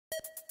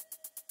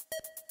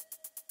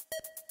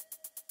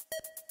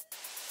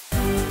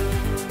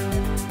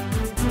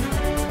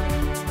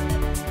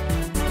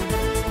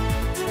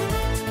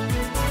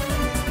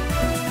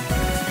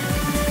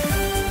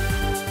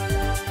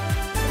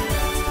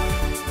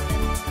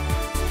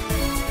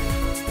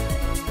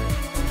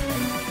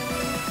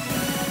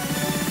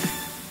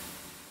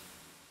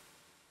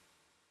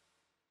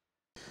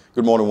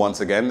Good morning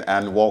once again,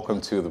 and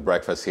welcome to the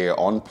breakfast here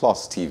on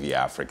Plus TV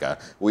Africa.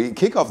 We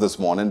kick off this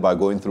morning by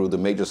going through the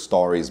major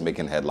stories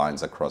making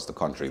headlines across the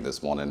country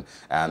this morning,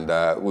 and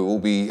we will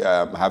be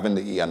having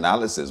the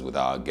analysis with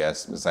our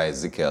guest, Mr.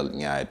 Ezekiel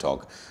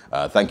Nyaitok.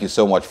 Thank you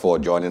so much for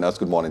joining us.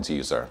 Good morning to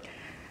you, sir.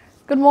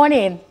 Good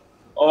morning.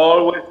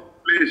 Always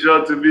a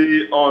pleasure to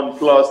be on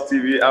Plus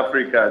TV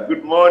Africa.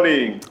 Good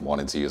morning. Good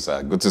morning to you,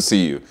 sir. Good to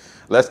see you.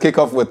 Let's kick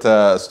off with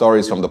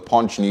stories from the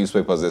Punch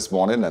newspapers this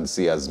morning and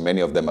see as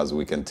many of them as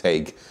we can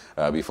take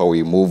before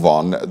we move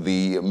on.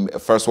 The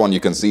first one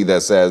you can see there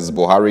says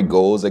Buhari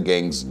goes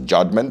against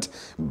judgment,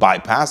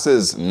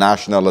 bypasses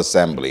National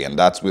Assembly, and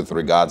that's with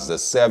regards to the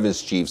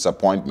service chief's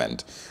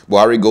appointment.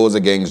 Buhari goes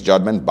against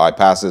judgment,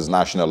 bypasses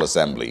National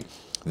Assembly.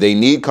 They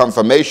need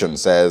confirmation,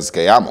 says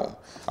Keyamo.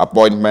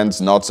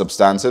 Appointments not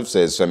substantive,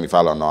 says Femi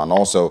Falana, and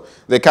also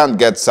they can't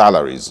get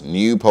salaries.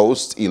 New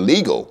posts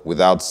illegal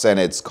without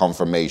Senate's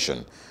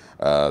confirmation.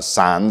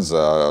 SANS,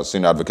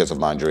 Senior Advocates of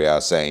Nigeria,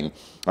 are saying.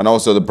 And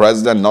also the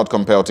president not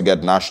compelled to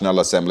get National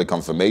Assembly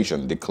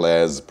confirmation,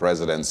 declares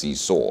presidency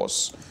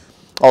source.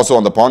 Also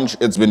on the Punch,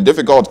 it's been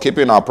difficult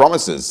keeping our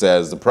promises,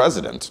 says the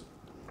president.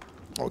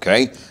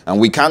 Okay,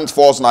 and we can't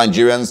force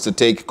Nigerians to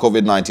take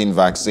COVID-19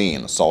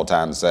 vaccine,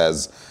 Sultan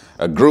says.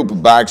 A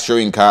group bags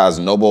showing car as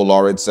Nobel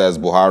laureate, says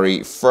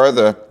Buhari,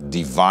 further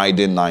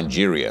dividing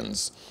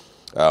Nigerians.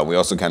 We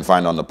also can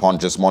find on the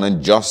Punch this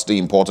morning just the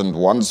important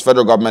ones.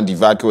 Federal government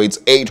evacuates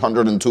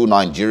 802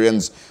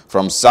 Nigerians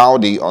from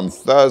Saudi on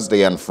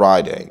Thursday and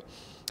Friday.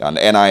 An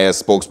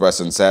NIS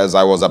spokesperson says,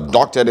 I was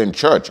abducted in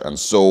church and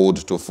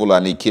sold to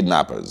Fulani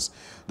kidnappers.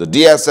 The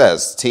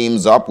DSS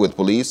teams up with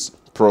police,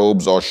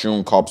 probes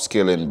Oshun cops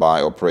killing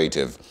by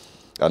operative.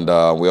 And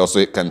we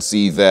also can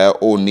see there,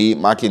 Oni,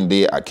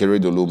 Makinde,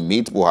 Akeredolu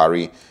meet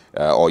Buhari,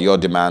 or your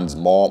demands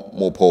more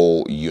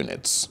Mopo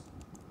units.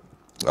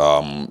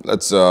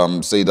 Let's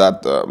say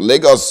that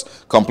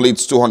Lagos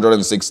completes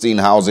 216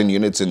 housing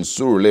units in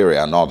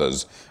Surulere and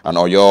others. And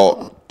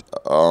Oyo,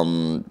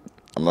 I'm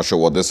not sure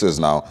what this is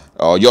now,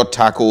 Oyo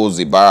tackles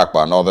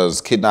Ibarakba and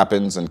others,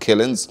 kidnappings and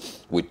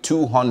killings with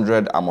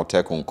 200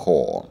 Amotekun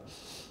Corps.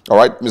 All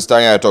right, Mr.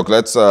 Nyaitok,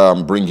 let's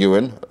bring you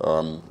in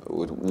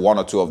with one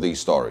or two of these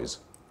stories.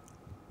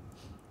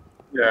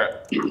 Yeah.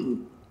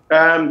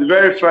 The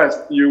very first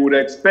you would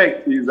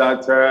expect is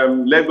that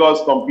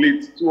Lagos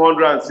completes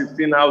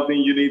 216 housing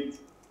units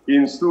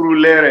in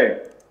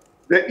Surulere.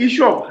 The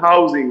issue of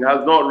housing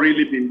has not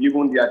really been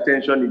given the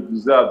attention it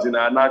deserves in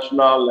our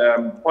national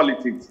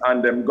politics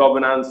and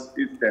governance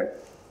system.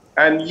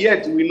 And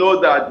yet we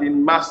know that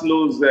in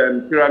Maslow's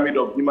pyramid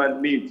of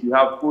human needs, you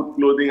have food,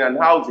 clothing, and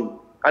housing.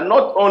 And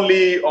not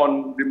only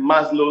on the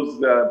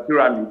Maslow's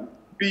pyramid,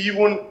 but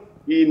even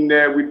in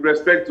with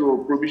respect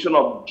to provision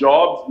of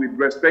jobs, with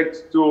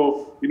respect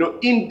to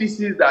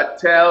indices that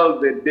tell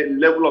the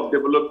level of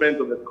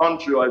development of the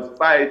country or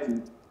society,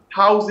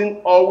 housing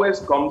always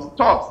comes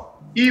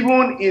top.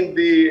 Even in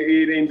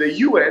the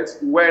US,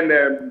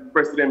 when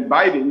President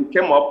Biden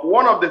came up,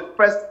 one of the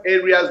first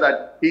areas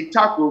that he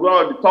tackled,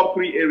 one of the top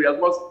 3 areas,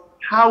 was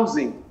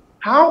housing.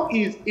 How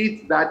is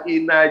it that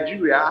in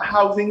Nigeria,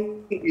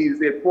 housing is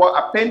a poor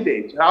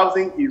appendage?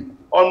 Housing is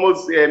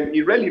almost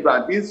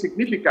irrelevant,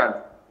 insignificant.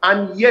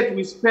 And yet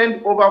we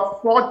spend over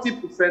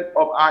 40%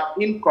 of our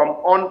income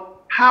on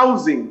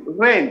housing,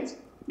 rent.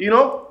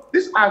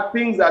 These are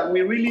things that we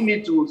really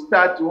need to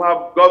start to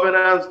have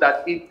governance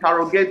that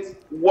interrogates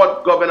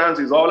what governance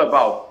is all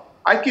about.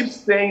 I keep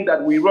saying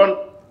that we run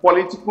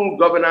political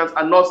governance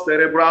and not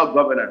cerebral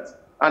governance.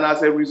 And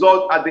as a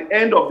result, at the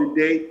end of the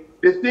day,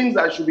 the things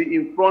that should be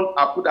in front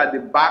are put at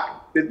the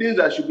back. The things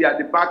that should be at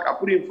the back are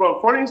put in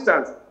front. For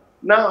instance,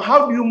 now,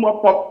 how do you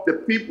mop up the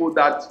people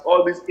that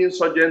all these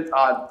insurgents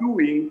are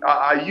using,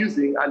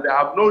 and they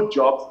have no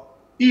jobs,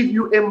 if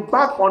you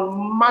embark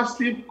on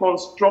massive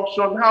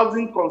construction,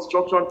 housing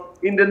construction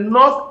in the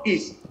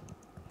northeast?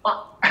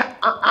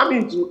 I'm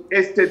into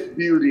estate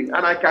building,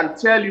 and I can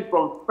tell you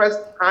from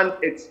first-hand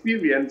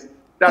experience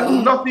that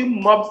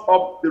nothing mops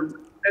up the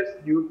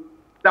youth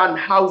than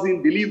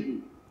housing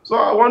delivery. So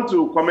I want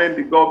to commend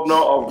the governor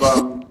of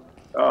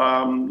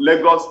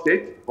Lagos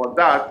State for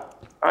that.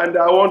 And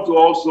I want to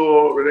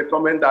also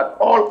recommend that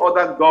all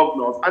other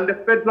governors and the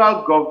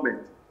federal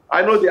government,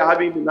 I know they are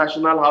having the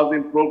national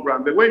housing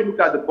program, but when you look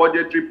at the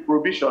budgetary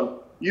provision,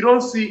 you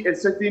don't see a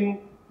certain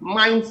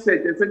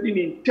mindset, a certain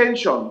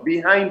intention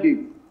behind it.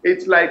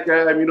 It's like,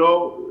 a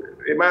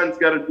man's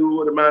got to do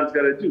what a man's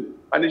got to do.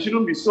 And it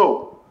shouldn't be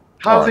so.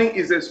 Housing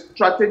is a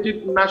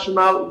strategic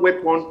national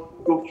weapon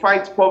to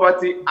fight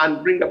poverty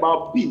and bring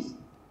about peace.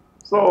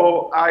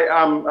 So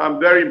I'm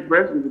very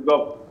impressed with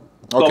the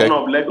governor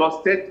of Lagos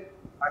State.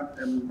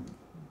 And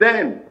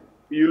then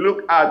you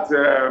look at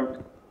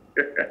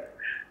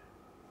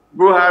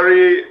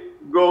Buhari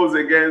goes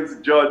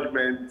against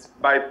judgment,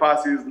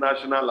 bypasses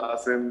National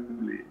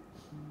Assembly.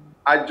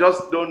 I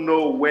just don't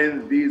know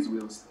when these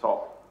will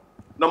stop.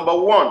 Number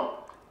one,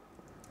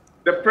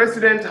 the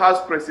president has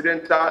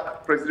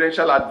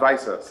presidential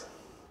advisors.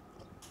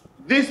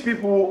 these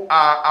people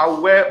are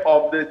aware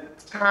of the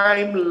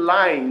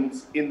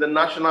timelines in the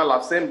National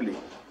Assembly.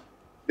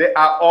 They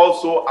are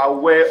also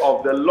aware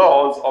of the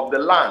laws of the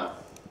land.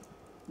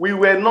 We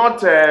were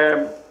not,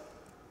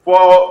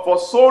 for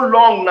so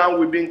long now,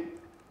 we've been,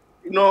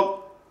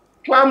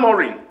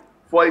 clamoring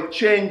for a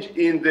change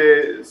in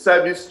the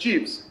service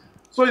chiefs.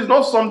 So it's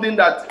not something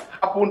that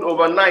happened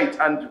overnight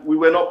and we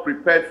were not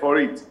prepared for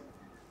it.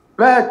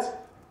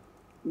 But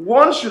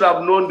one should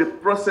have known the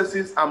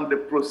processes and the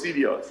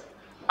procedures.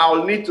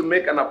 I'll need to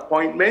make an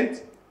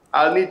appointment.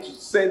 I'll need to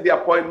send the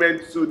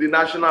appointment to the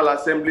National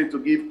Assembly to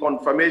give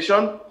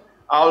confirmation.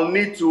 I'll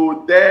need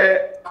to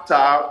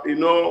thereafter,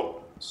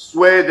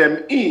 swear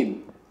them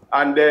in,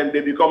 and then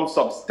they become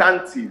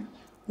substantive.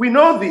 We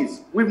know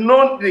this. We've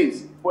known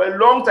this for a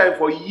long time,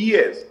 for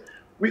years.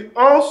 We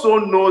also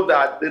know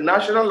that the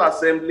National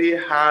Assembly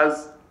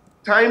has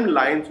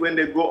timelines when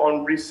they go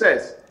on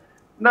recess.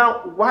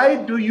 Now, why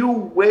do you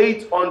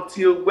wait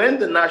until when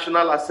the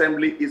National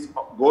Assembly is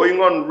going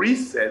on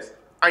recess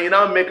and you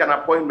now make an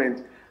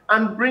appointment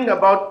and bring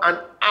about an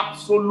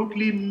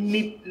absolutely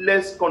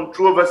needless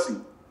controversy?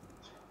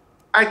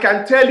 I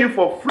can tell you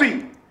for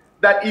free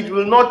that it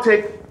will not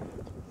take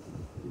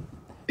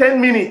 10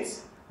 minutes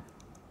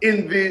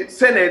in the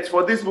Senate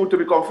for this bill to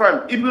be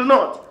confirmed. It will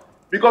not.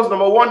 Because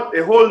number one,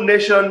 the whole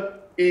nation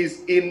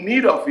is in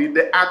need of it.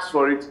 They ask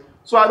for it.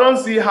 So I don't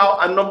see how.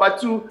 And number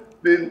two,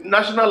 the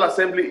National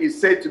Assembly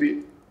is said to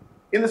be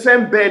in the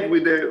same bed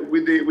with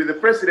the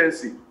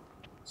presidency.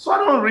 So I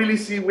don't really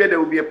see where there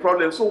will be a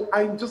problem. So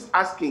I'm just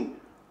asking,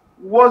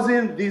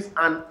 wasn't this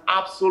an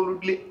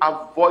absolutely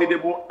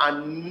avoidable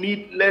and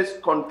needless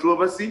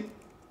controversy?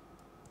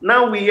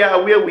 Now we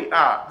are where we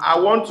are. I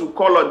want to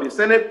call on the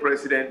Senate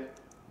President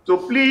to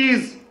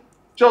please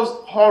just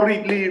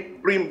hurriedly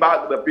bring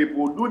back the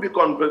people, do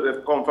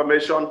the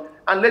confirmation,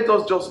 and let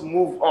us just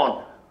move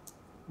on.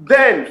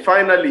 Then,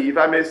 finally, if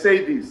I may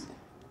say this,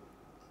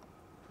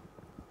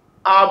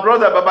 our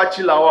brother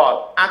Babachi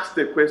Lawal asked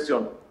the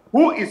question,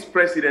 who is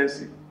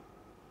presidency?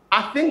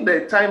 I think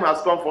the time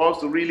has come for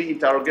us to really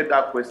interrogate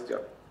that question.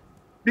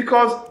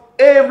 Because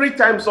every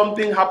time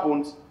something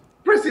happens,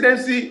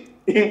 presidency,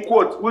 in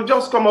quote, will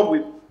just come up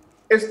with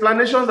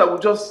explanations that will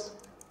just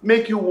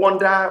make you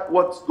wonder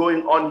what's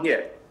going on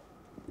here.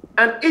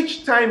 And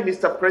each time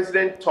Mr.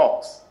 President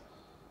talks,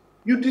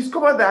 you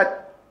discover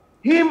that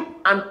him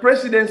and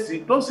presidency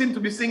don't seem to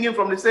be singing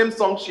from the same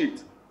song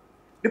sheet.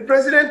 The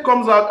president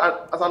comes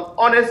out as an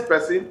honest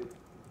person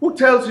who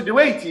tells you the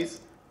way it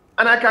is,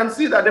 and I can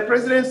see that the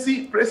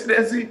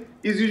presidency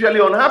is usually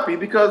unhappy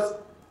because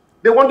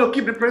they want to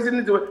keep the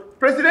president away.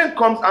 President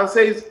comes and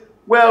says,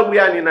 well, we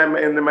are in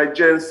an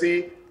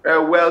emergency,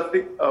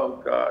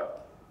 oh God,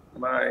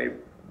 my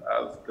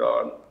has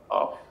gone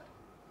off.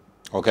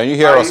 Oh, can you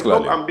hear us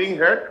clearly? I'm being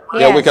heard?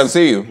 Yes. Yeah, we can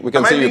see you. We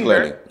can see you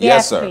clearly.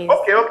 Yes, sir. Please.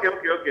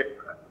 Okay.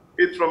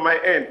 It's from my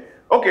end.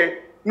 Okay.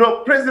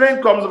 No,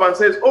 president comes up and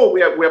says, oh,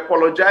 we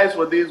apologize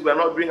for this. We're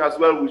not doing as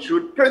well as we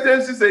should.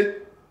 Presidency says,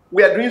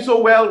 we are doing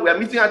so well. We are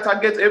meeting our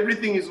targets.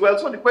 Everything is well.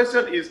 So the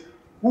question is,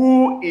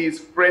 who is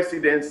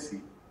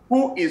presidency?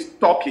 Who is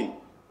talking?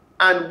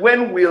 And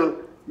when will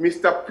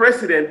Mr.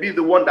 President be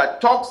the one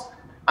that talks,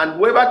 and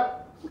whoever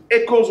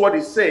echoes what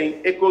he's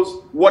saying,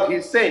 echoes what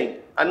he's saying,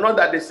 and not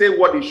that they say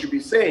what he should be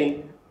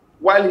saying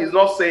while he's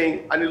not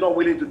saying and he's not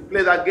willing to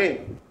play that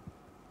game.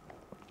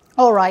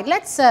 All right,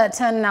 let's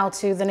turn now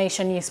to the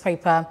Nation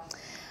newspaper.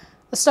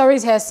 The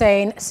stories here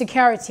saying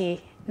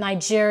security,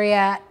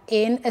 Nigeria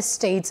in a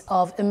state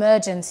of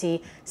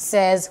emergency,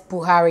 says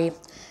Buhari.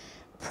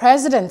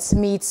 President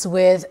meets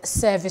with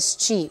service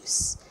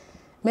chiefs.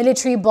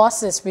 Military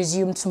bosses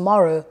resume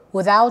tomorrow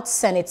without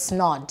Senate's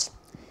nod.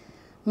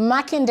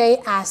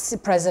 Makinde asks the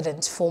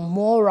president for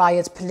more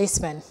riot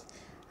policemen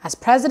as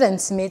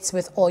president meets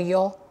with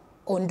Oyo,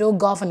 Ondo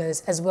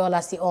governors as well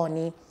as the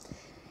Oni.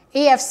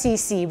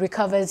 EFCC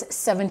recovers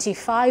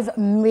 75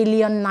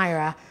 million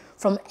naira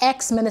from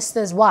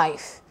ex-minister's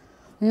wife.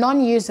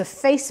 Non-use of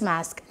face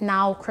mask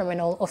now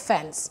criminal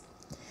offense.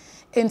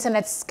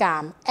 Internet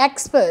scam.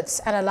 Experts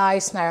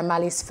analyze Naira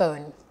Marley's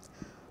phone.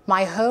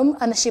 My home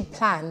ownership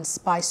plans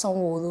by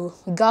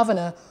Sanwo-Olu.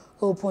 Governor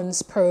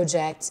opens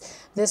project.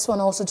 This one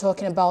also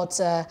talking about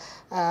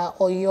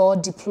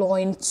Oyo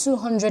deploying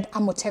 200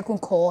 Amotekun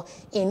Corps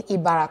in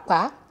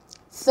Ibarakwa.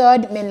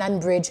 Third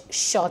mainland bridge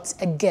shut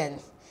again.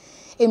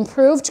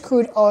 Improved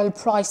crude oil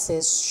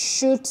prices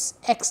shoots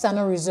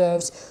external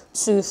reserves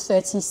to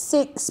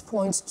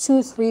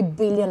 36.23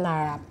 billion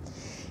naira.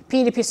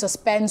 PDP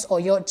suspends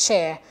Oyo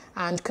chair,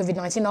 and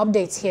COVID-19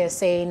 updates here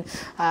saying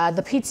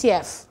the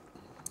PTF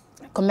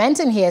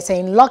commenting here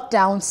saying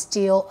lockdown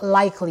still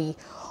likely.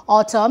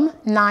 Autumn,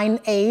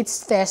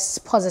 9/8 tests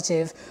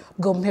positive.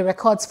 Gombe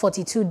records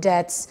 42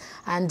 deaths,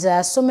 and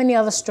so many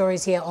other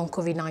stories here on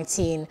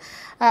COVID-19.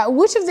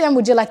 Which of them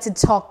would you like to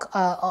talk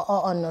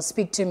on or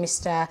speak to,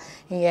 Mr.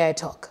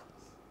 Talk?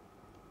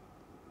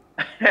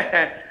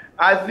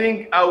 I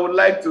think I would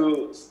like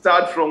to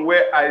start from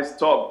where I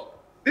stopped.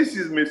 This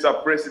is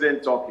Mr.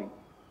 President talking.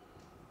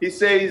 He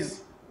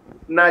says,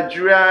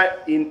 Nigeria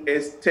in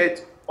a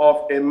state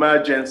of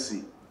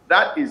emergency.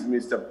 That is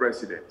Mr.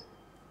 President.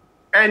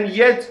 And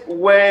yet,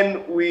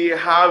 when we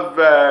have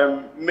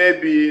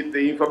maybe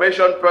the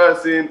information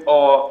person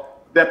or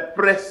the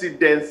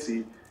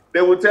presidency,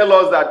 they will tell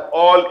us that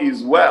all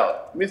is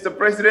well. Mr.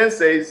 President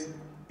says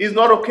it's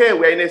not okay.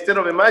 We're in a state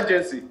of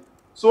emergency.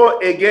 So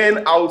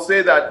again, I would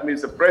say that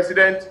Mr.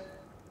 President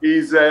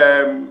is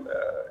an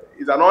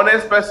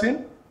honest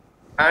person,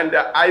 and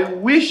I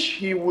wish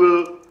he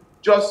will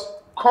just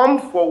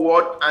come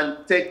forward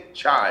and take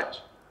charge.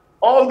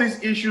 All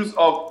these issues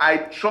of I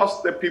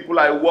trust the people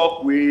I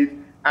work with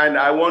and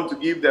I want to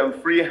give them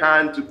free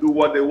hand to do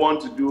what they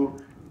want to do,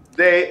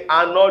 they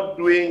are not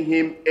doing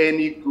him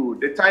any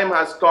good. The time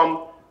has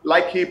come,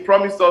 like he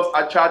promised us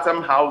at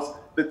Chatham House,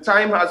 the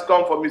time has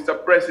come for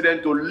Mr.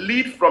 President to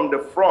lead from the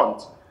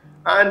front.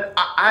 And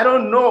I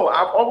don't know,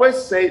 I've always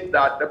said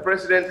that the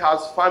president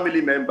has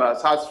family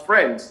members, has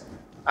friends.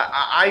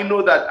 I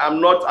know that I'm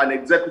not an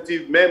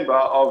executive member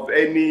of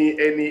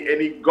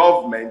any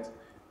government,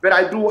 but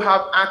I do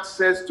have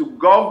access to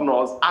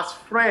governors as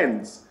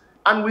friends.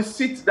 And we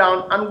sit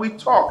down and we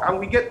talk and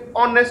we get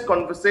honest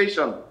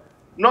conversation.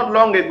 Not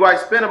long ago, I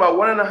spent about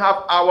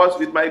 1.5 hours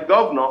with my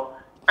governor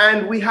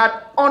and we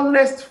had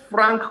honest,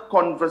 frank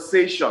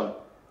conversation.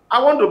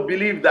 I want to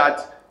believe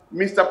that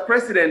Mr.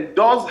 President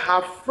does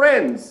have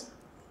friends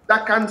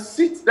that can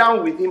sit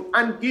down with him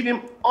and give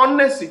him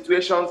honest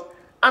situations.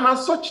 And at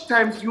such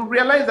times, you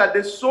realize that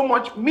there's so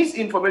much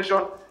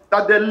misinformation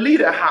that the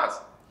leader has.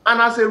 And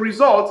as a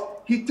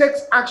result, he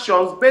takes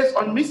actions based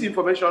on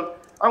misinformation.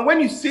 And when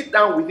you sit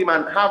down with him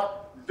and have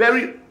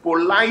very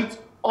polite,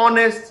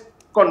 honest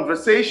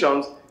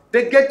conversations,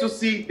 they get to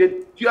see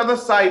the other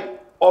side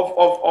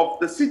of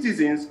the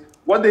citizens,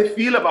 what they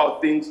feel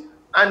about things,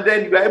 and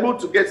then you are able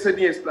to get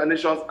certain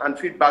explanations and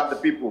feedback the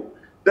people.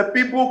 The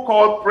people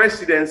call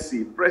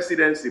presidency.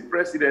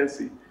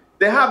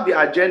 They have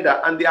the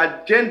agenda, and the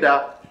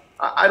agenda,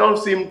 I don't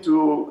seem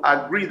to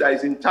agree that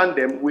is in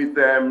tandem with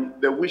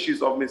the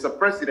wishes of Mr.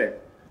 President.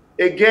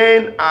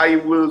 Again, I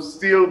will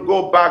still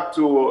go back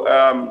to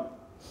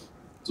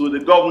the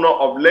governor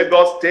of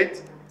Lagos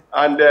State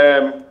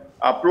and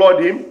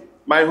applaud him.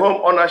 My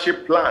home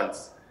ownership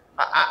plans.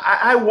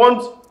 I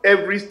want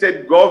every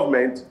state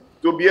government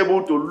to be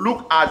able to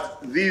look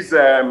at these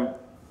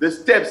the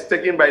steps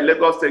taken by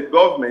Lagos State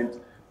government.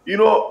 You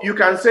know, you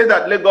can say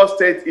that Lagos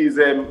State is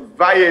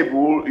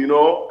viable, you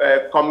know,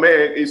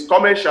 is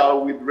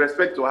commercial with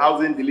respect to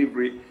housing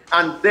delivery.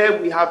 And there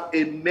we have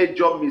a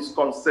major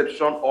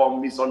misconception or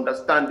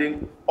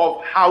misunderstanding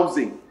of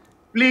housing.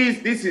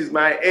 Please, this is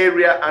my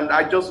area, and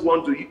I just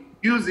want to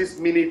use this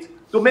minute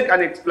to make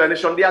an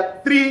explanation. There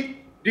are 3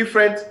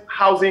 different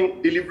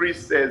housing delivery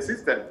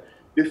systems.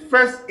 The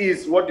first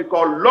is what you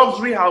call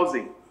luxury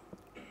housing.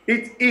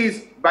 It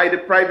is by the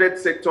private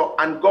sector,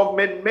 and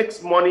government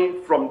makes money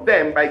from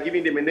them by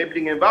giving them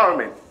enabling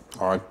environment.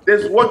 All right.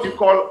 There's what you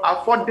call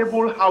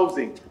affordable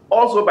housing,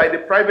 also by the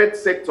private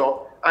sector,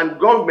 and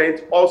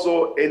government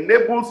also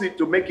enables it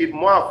to make it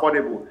more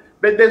affordable.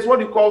 But there's what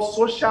you call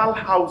social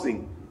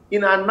housing.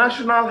 In our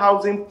national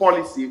housing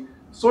policy,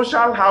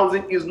 social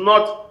housing is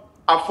not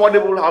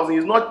affordable housing,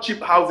 it's not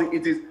cheap housing,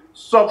 it is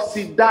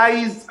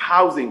subsidized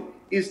housing,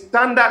 is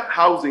standard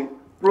housing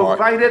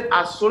provided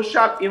as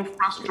social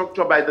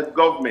infrastructure by the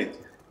government.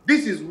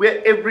 This is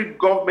where every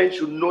government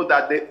should know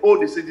that they owe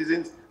the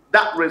citizens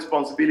that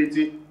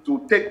responsibility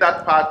to take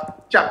that part.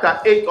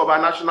 Chapter 8 of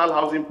our national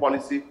housing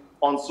policy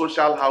on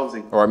social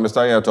housing. All right, Mr.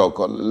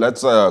 Ayatok,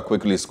 let's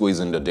quickly squeeze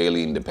in the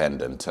Daily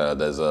Independent.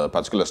 There's a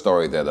particular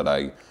story there that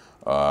I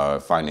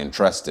find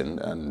interesting,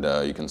 and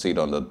you can see it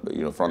on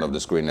the front of the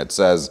screen. It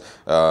says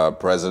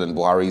President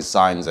Buhari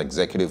signs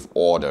executive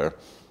order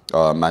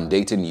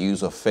mandating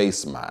use of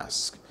face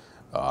mask.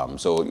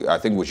 So I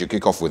think we should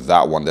kick off with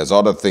that one. There's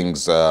other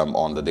things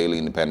on the Daily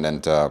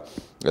Independent.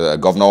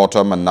 Governor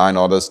Autumn and 9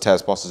 others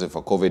test positive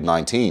for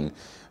COVID-19.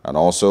 And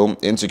also,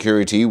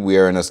 insecurity, we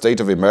are in a state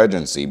of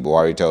emergency,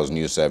 Buhari tells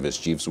news service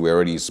chiefs. We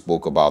already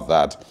spoke about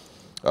that.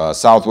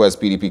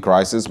 Southwest PDP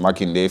crisis,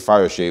 Makinde,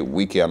 Fayoshe,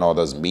 Wike and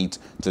others meet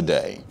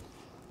today.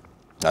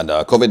 And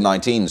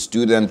COVID-19,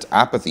 student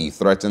apathy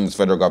threatens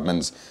federal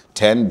government's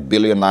 10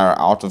 billion naira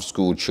out of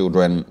school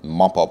children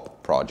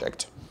mop-up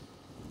project.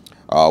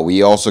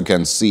 We also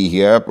can see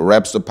here,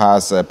 reps to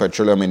pass a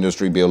petroleum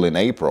industry bill in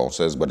April,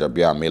 says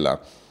Bajabia Miller.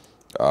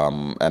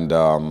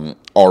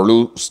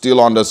 Orlu still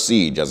under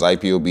siege as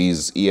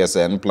IPOB's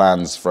ESN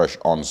plans fresh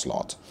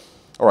onslaught.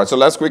 All right, so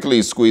let's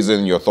quickly squeeze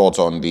in your thoughts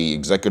on the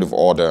executive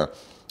order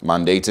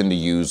mandating the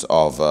use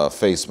of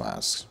face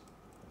masks.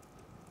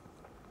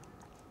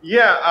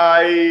 Yeah,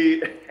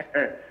 I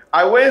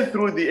went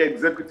through the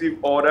executive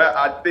order.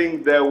 I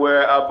think there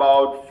were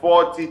about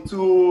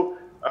 42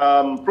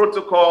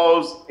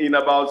 protocols in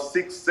about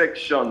 6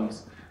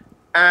 sections.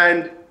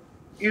 And,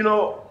 you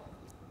know,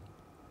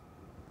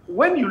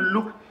 when you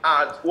look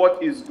at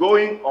what is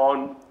going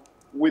on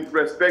with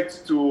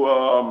respect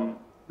to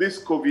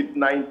this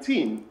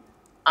COVID-19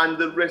 and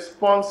the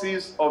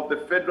responses of the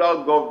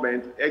federal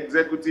government,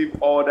 executive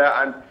order,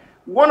 and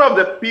one of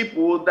the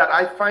people that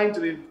I find to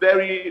be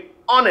very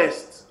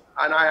honest,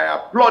 and I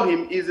applaud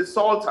him, is the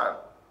Sultan.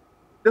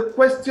 The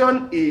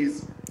question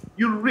is,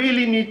 you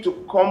really need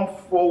to come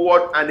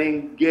forward and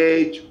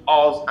engage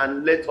us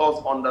and let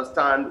us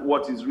understand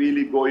what is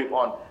really going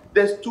on.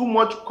 There's too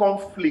much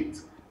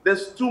conflict.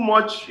 There's too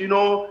much,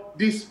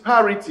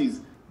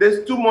 disparities.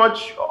 There's too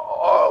much,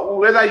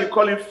 whether you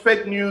call it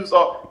fake news,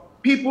 or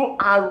people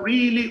are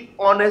really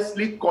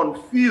honestly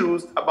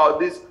confused about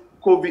this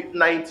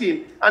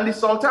COVID-19. And the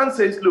Sultan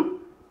says, look,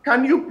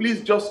 can you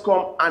please just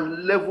come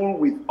and level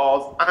with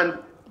us and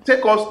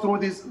take us through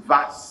these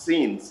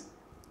vaccines?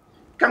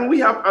 Can we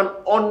have an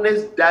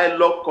honest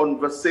dialogue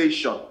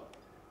conversation?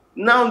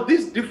 Now,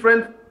 these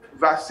different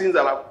vaccines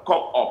that have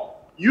come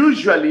up,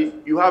 usually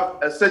you have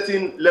a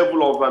certain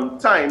level of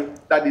time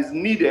that is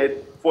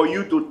needed for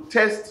you to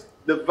test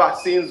the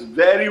vaccines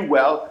very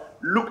well,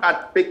 look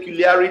at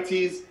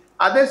peculiarities.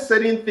 Are there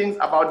certain things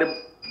about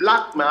the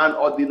black man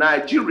or the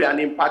Nigerian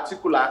in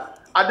particular?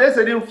 Are there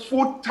certain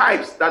food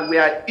types that we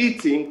are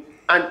eating,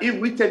 and if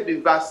we take the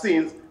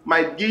vaccines,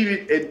 might give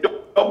it a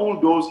double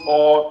dose,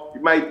 or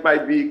it might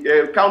be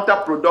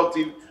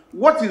counterproductive?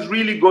 What is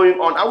really going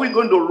on? Are we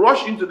going to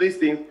rush into these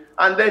things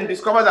and then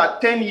discover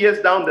that 10 years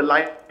down the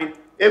line,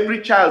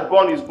 every child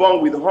born is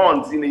born with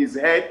horns in his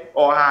head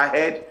or her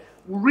head?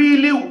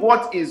 Really,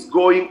 what is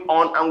going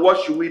on, and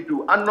what should we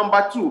do? And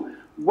number two,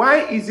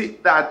 why is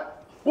it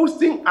that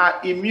boosting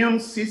our immune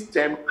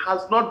system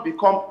has not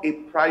become a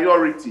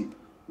priority?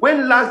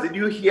 When last did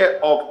you hear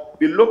of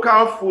the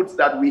local foods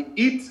that we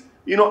eat?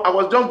 I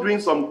was just doing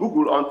some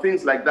Google on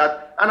things like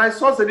that, and I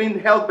saw certain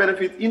health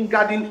benefits in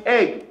garden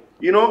egg,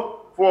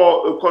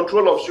 for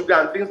control of sugar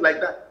and things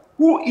like that.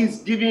 Who is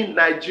giving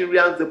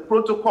Nigerians the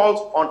protocols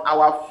on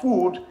our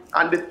food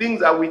and the things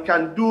that we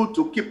can do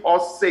to keep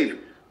us safe?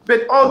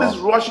 But all this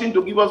rushing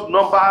to give us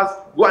numbers,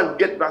 go and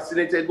get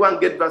vaccinated,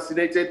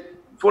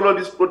 follow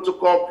this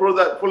protocol,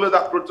 follow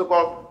that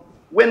protocol,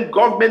 when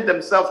government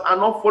themselves are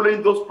not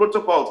following those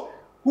protocols.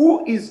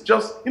 Who is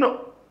just,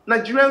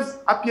 Nigerians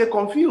appear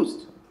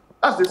confused.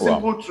 That's the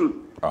simple truth.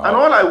 And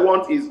all I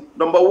want is,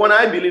 number one,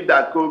 I believe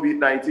that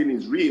COVID-19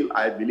 is real.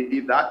 I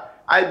believe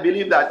that. I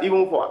believe that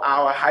even for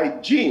our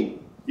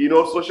hygiene,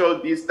 social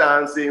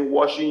distancing,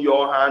 washing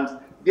your hands,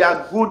 they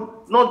are good,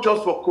 not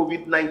just for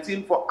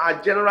COVID-19, for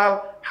our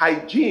general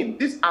hygiene.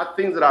 These are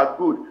things that are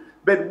good.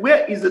 But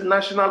where is the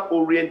National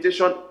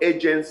Orientation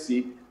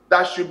Agency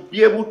that should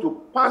be able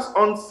to pass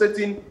on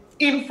certain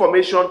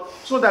information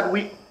so that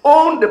we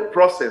own the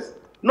process,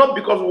 not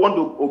because we want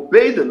to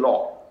obey the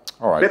law,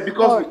 but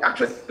because we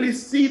actually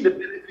see the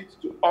benefits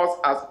to us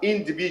as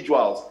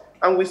individuals,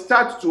 and we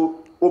start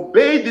to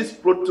obey these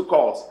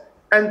protocols.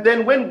 And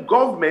then when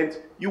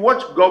government, you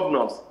watch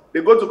governors,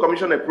 they go to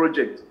commission a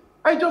project,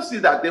 I just see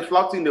that they're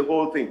flouting the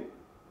whole thing.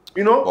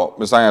 Well,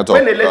 Mr. Anyato,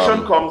 when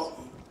election comes.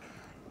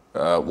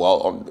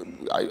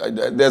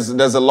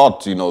 There's a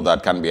lot,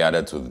 that can be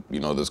added to,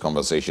 this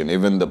conversation.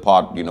 Even the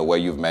part, where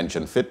you've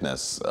mentioned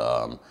fitness.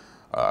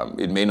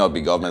 It may not be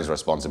government's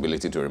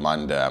responsibility to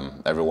remind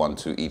everyone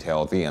to eat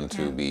healthy and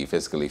to be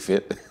physically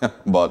fit,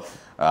 but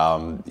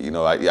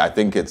I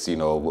think it's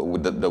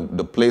with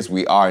the place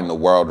we are in the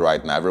world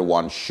right now,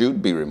 everyone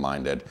should be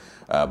reminded.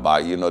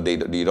 But you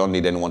don't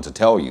need anyone to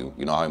tell you,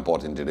 how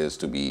important it is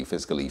to be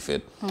physically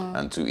fit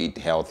and to eat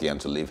healthy and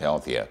to live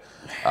healthier.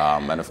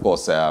 And of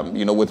course,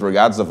 with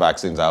regards to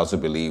vaccines, I also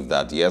believe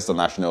that yes, the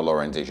National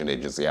Orientation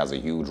Agency has a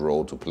huge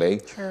role to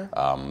play. Sure.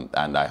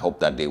 And I hope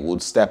that they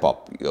would step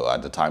up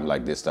at a time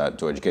like this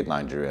to educate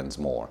Nigerians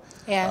more.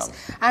 Yes.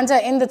 And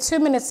in the 2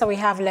 minutes that we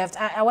have left,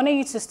 I wanted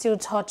you to still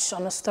touch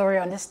on a story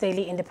on this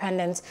Daily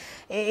Independent.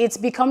 It's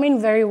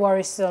becoming very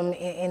worrisome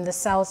in the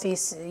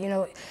Southeast.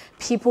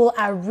 People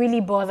are really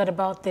bothered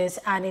about this,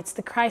 and it's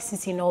the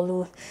crisis in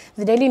Olu.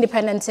 The Daily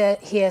Independent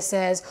here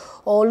says,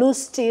 Olu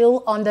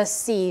still under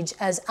siege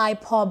as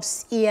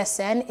IPOB's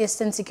ESN,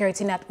 Eastern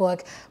Security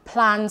Network,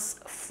 plans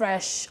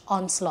fresh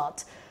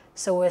onslaught.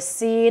 So we're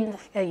seeing,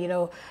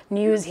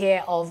 news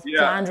here of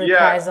planned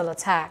reprisal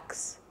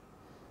attacks.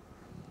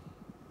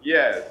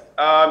 Yes,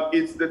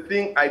 it's the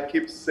thing I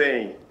keep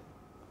saying.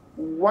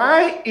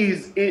 Why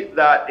is it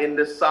that in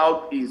the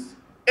Southeast,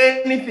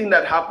 anything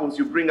that happens,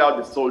 you bring out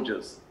the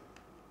soldiers?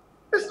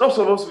 It's not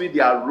supposed to be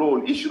their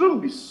role. It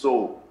shouldn't be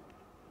so.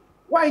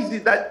 Why is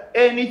it that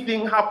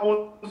anything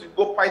happens, you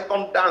go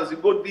Python dance, you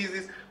go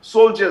these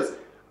soldiers?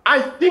 I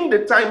think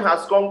the time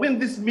has come when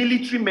this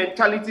military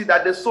mentality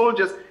that the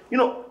soldiers,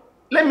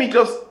 let me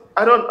just,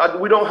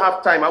 we don't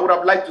have time. I would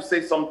have liked to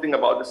say something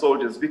about the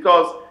soldiers,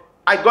 because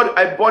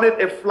I boarded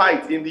a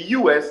flight in the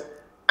US,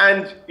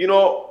 and,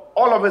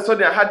 all of a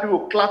sudden I had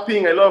people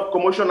clapping, a lot of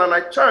commotion, and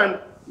I turned.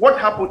 What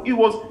happened? It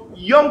was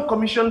young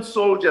commissioned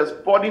soldiers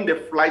boarding the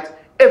flight.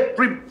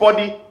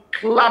 Everybody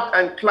clapped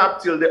and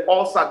clapped till they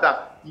all sat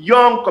down.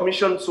 Young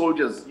commissioned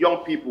soldiers,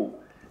 young people.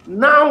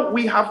 Now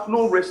we have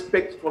no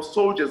respect for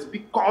soldiers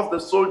because the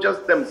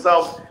soldiers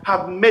themselves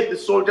have made the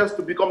soldiers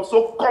to become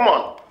so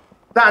common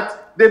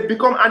that they've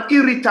become an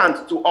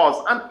irritant to us.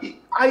 And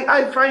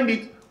I find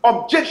it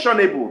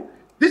objectionable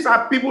These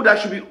are people that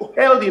should be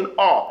held in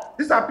awe.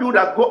 These are people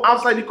that go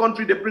outside the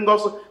country, they bring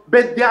us,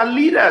 but their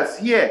leaders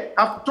here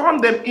have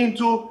turned them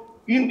into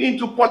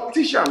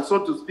politicians,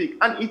 so to speak.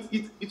 And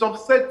it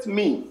upsets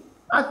me.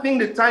 I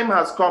think the time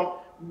has come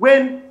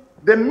when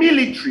the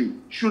military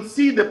should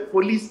see the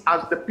police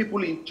as the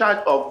people in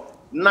charge of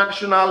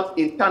national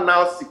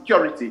internal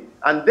security,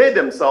 and they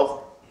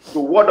themselves the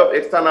word of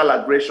external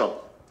aggression.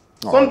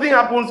 Something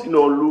happens in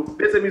Olu,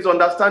 there's a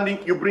misunderstanding,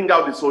 you bring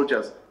out the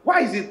soldiers.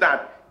 Why is it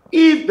that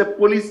if the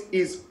police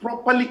is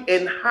properly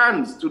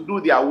enhanced to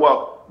do their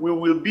work, we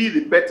will be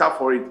the better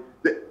for it?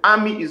 The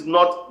army is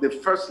not the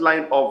first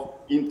line of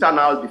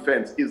internal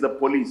defense, it's the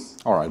police.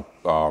 All right.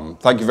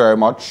 Thank you very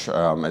much,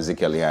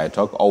 Ezekiel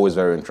Iyatok. Always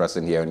very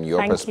interesting hearing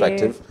your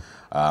perspective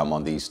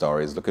on these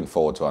stories. Looking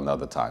forward to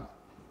another time.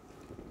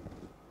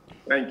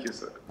 Thank you,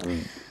 sir.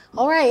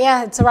 All right,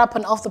 yeah, it's a wrap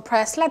on Off the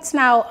Press. Let's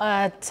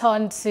now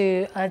turn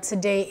to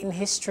today in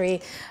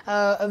history,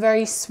 a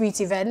very sweet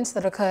event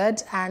that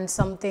occurred and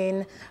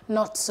something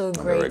not so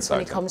great when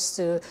it comes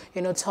to,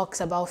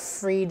 talks about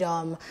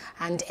freedom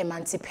and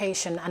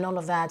emancipation and all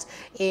of that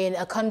in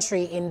a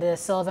country in the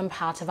southern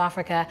part of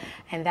Africa,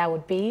 and that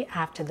would be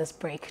after this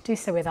break. Do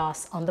stay with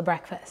us on The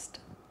Breakfast.